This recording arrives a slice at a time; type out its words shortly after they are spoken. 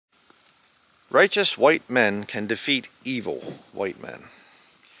Righteous white men can defeat evil white men.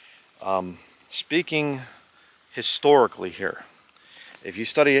 Speaking historically here, if you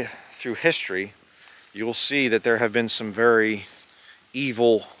study through history, you will see that there have been some very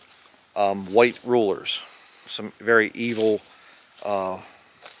evil white rulers, some very evil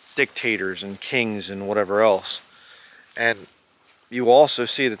dictators and kings and whatever else. And you will also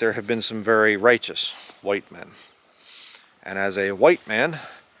see that there have been some very righteous white men. And as a white man,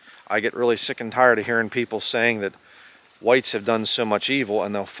 I get really sick and tired of hearing people saying that whites have done so much evil,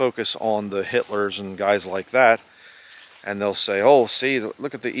 and they'll focus on the Hitlers and guys like that, and they'll say, oh, see,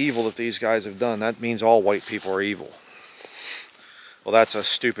 look at the evil that these guys have done. That means all white people are evil. Well, that's a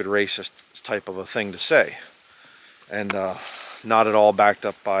stupid racist type of a thing to say, and not at all backed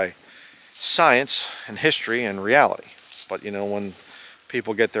up by science and history and reality. But, you know, when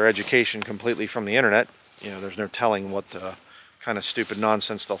people get their education completely from the internet, you know, there's no telling what kind of stupid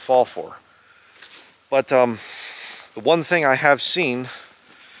nonsense they'll fall for. But the one thing I have seen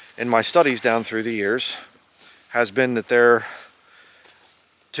in my studies down through the years has been that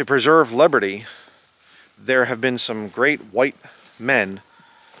to preserve liberty, there have been some great white men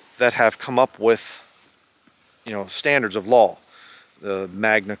that have come up with, you know, standards of law. The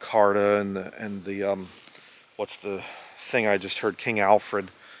Magna Carta and the what's the thing I just heard, King Alfred,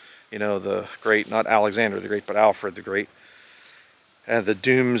 you know, the great, not Alexander the Great, but Alfred the Great. And the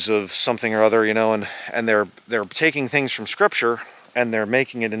dooms of something or other, you know, and they're taking things from Scripture and they're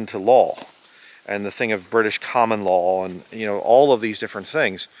making it into law. And the thing of British common law and, you know, all of these different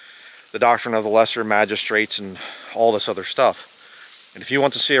things. The doctrine of the lesser magistrates and all this other stuff. And if you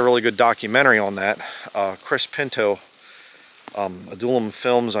want to see a really good documentary on that, Chris Pinto, Adullam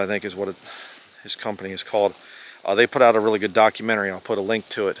Films, I think is what his company is called. They put out a really good documentary. I'll put a link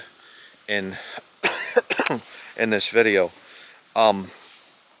to it in in this video.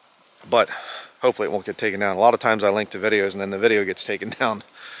 But hopefully it won't get taken down. A lot of times I link to videos and then the video gets taken down.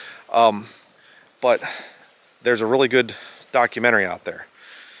 But there's a really good documentary out there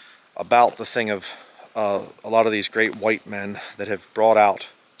about the thing of a lot of these great white men that have brought out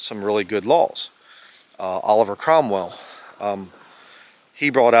some really good laws. Oliver Cromwell, he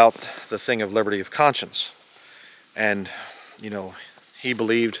brought out the thing of liberty of conscience. And, you know, he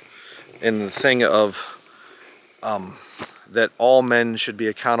believed in the thing of that all men should be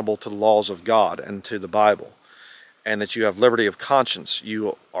accountable to the laws of God and to the Bible, and that you have liberty of conscience.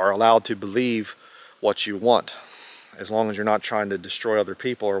 You are allowed to believe what you want, as long as you're not trying to destroy other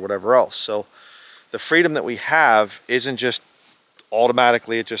people or whatever else. So the freedom that we have isn't just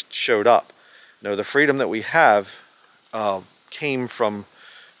automatically, it just showed up. No, the freedom that we have came from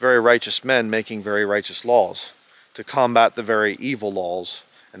very righteous men making very righteous laws to combat the very evil laws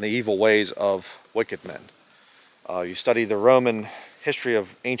and the evil ways of wicked men. You study the Roman history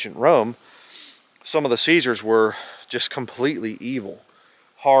of ancient Rome, some of the Caesars were just completely evil,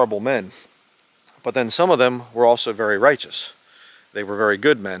 horrible men. But then some of them were also very righteous. They were very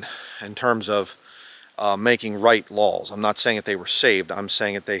good men in terms of making right laws. I'm not saying that they were saved. I'm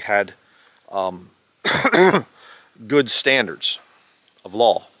saying that they had good standards of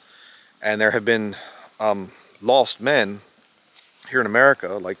law. And there have been lost men here in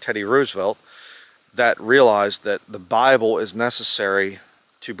America, like Teddy Roosevelt, that realized that the Bible is necessary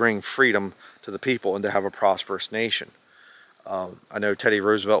to bring freedom to the people and to have a prosperous nation. I know Teddy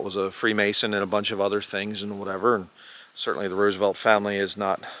Roosevelt was a Freemason and a bunch of other things and whatever, and certainly the Roosevelt family is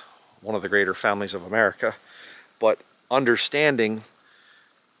not one of the greater families of America, but understanding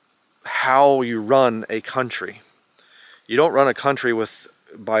how you run a country. You don't run a country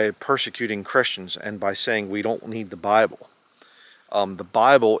by persecuting Christians and by saying we don't need the Bible. The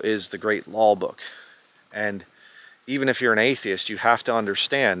Bible is the great law book. And even if you're an atheist, you have to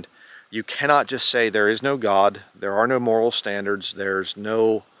understand you cannot just say there is no God, there are no moral standards, there's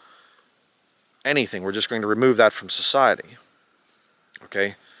no anything. We're just going to remove that from society.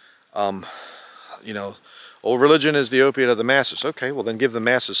 Okay? You know, oh, religion is the opiate of the masses. Okay, well then give the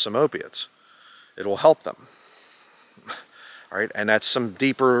masses some opiates. It will help them. All right? And that's some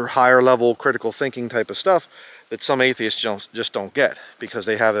deeper, higher level critical thinking type of stuff that some atheists just don't get, because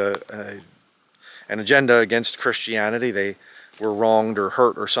they have an agenda against Christianity. They were wronged or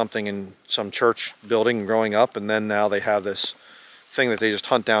hurt or something in some church building growing up, and then now they have this thing that they just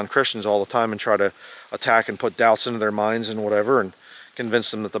hunt down Christians all the time and try to attack and put doubts into their minds and whatever and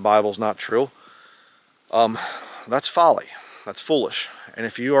convince them that the Bible's not true. That's folly. That's foolish. And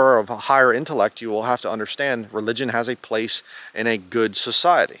if you are of a higher intellect, you will have to understand religion has a place in a good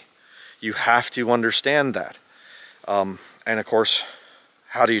society. You have to understand that. And of course,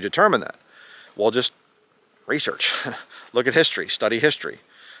 how do you determine that? Well, just research. Look at history, study history.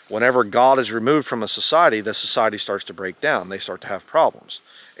 Whenever God is removed from a society, the society starts to break down. They start to have problems.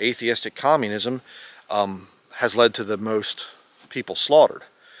 Atheistic communism has led to the most people slaughtered.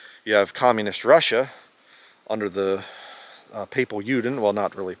 You have communist Russia under the Papal Union, well,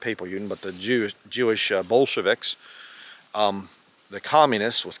 not really Papal Union, but the Jewish Bolsheviks, the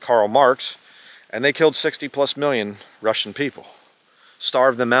communists with Karl Marx, and they killed 60 plus million Russian people,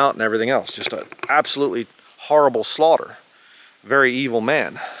 starved them out and everything else. Just an absolutely horrible slaughter. Very evil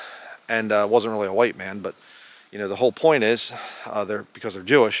man, and wasn't really a white man, but you know, the whole point is because they're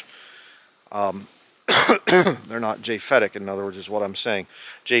Jewish, they're not Japhetic, in other words, is what I'm saying.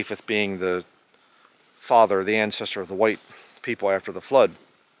 Japheth being the father, the ancestor of the white people after the flood.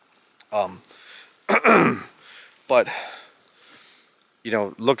 But you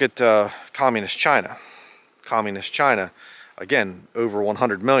know, look at communist China. Communist China, again, over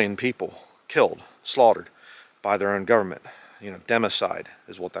 100 million people killed, slaughtered by their own government. You know, democide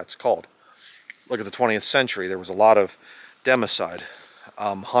is what that's called. Look at the 20th century. There was a lot of democide.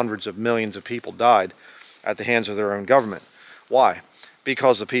 Hundreds of millions of people died at the hands of their own government. Why?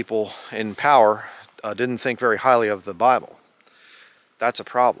 Because the people in power didn't think very highly of the Bible. That's a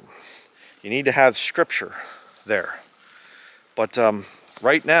problem. You need to have scripture there. But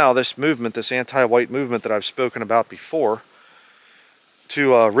right now, this movement, this anti-white movement that I've spoken about before,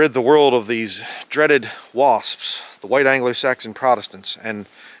 to rid the world of these dreaded wasps, the white Anglo-Saxon Protestants, and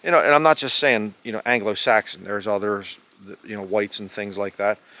you know, and I'm not just saying, you know, Anglo-Saxon. There's others, you know, whites and things like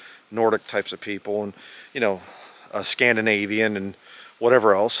that, Nordic types of people, and you know, Scandinavian and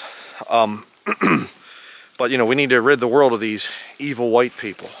whatever else. But you know, we need to rid the world of these evil white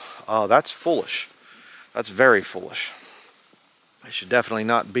people. That's foolish. That's very foolish. It should definitely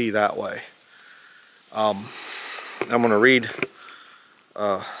not be that way. I'm going to read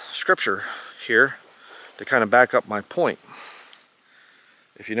scripture here to kind of back up my point.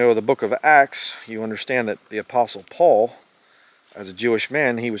 If you know the book of Acts, you understand that the Apostle Paul, as a Jewish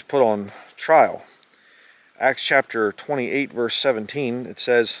man, he was put on trial. Acts chapter 28, verse 17, it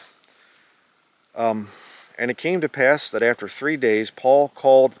says, and it came to pass that after 3 days Paul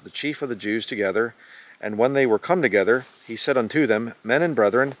called the chief of the Jews together, and when they were come together, he said unto them, Men and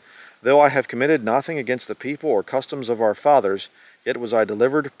brethren, though I have committed nothing against the people or customs of our fathers, yet was I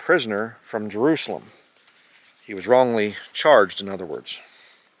delivered prisoner from Jerusalem. He was wrongly charged, in other words.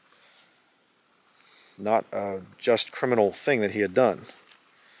 Not a just criminal thing that he had done.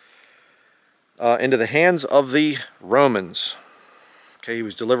 Into the hands of the Romans. Okay, he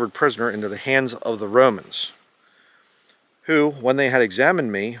was delivered prisoner into the hands of the Romans, who, when they had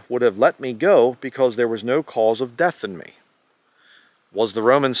examined me, would have let me go because there was no cause of death in me. Was the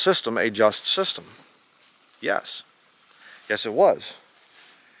Roman system a just system? Yes. Yes, it was.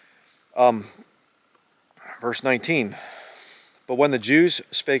 Verse 19. But when the Jews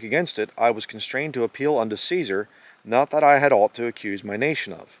spake against it, I was constrained to appeal unto Caesar, not that I had aught to accuse my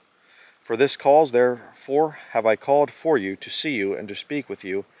nation of. For this cause, therefore, have I called for you to see you and to speak with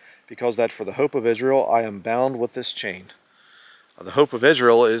you, because that for the hope of Israel I am bound with this chain. The hope of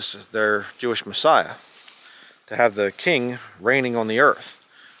Israel is their Jewish Messiah, to have the king reigning on the earth,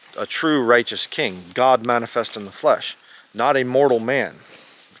 a true righteous king, God manifest in the flesh, not a mortal man.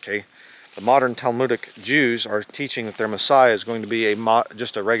 Okay, the modern Talmudic Jews are teaching that their Messiah is going to be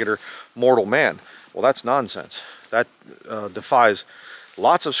just a regular mortal man. Well, that's nonsense. That defies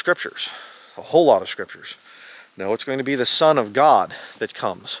lots of scriptures, a whole lot of scriptures. No, it's going to be the Son of God that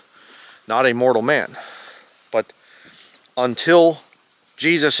comes, not a mortal man. But until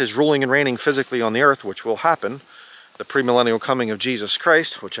Jesus is ruling and reigning physically on the earth, which will happen, the premillennial coming of Jesus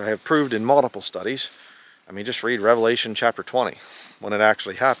Christ, which I have proved in multiple studies. I mean, just read Revelation chapter 20 when it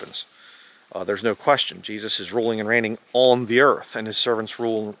actually happens. There's no question. Jesus is ruling and reigning on the earth, and his servants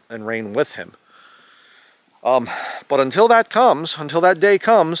rule and reign with him. But until that comes, until that day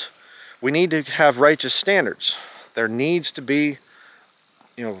comes, we need to have righteous standards. There needs to be,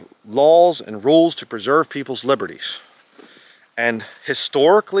 you know, laws and rules to preserve people's liberties. And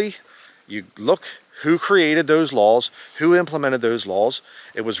historically, you look who created those laws, who implemented those laws.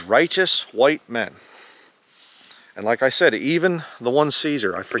 It was righteous white men. And like I said, even the one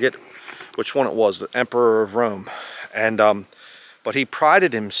Caesar, I forget which one it was, the Emperor of Rome. And but he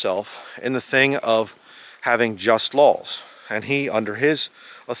prided himself in the thing of having just laws. And he, under his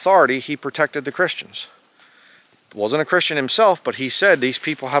authority, he protected the Christians. Wasn't a Christian himself, but he said these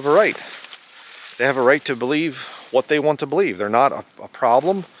people have a right. They have a right to believe what they want to believe. They're not a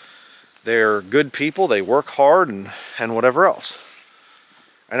problem. They're good people. They work hard and whatever else.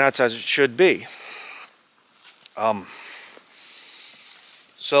 And that's as it should be.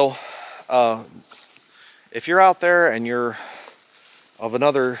 So if you're out there and you're of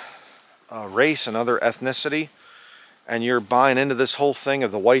another race, another ethnicity, and you're buying into this whole thing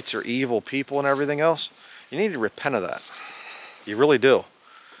of the whites are evil people and everything else, you need to repent of that. You really do.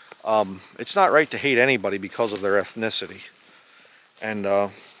 It's not right to hate anybody because of their ethnicity. And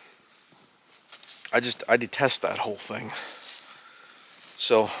I detest that whole thing.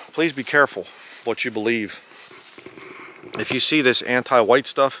 So please be careful what you believe. If you see this anti-white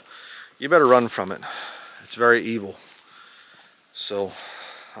stuff, you better run from it. It's very evil. So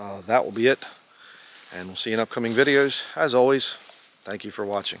that will be it. And we'll see you in upcoming videos. As always, thank you for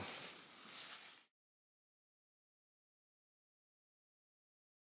watching.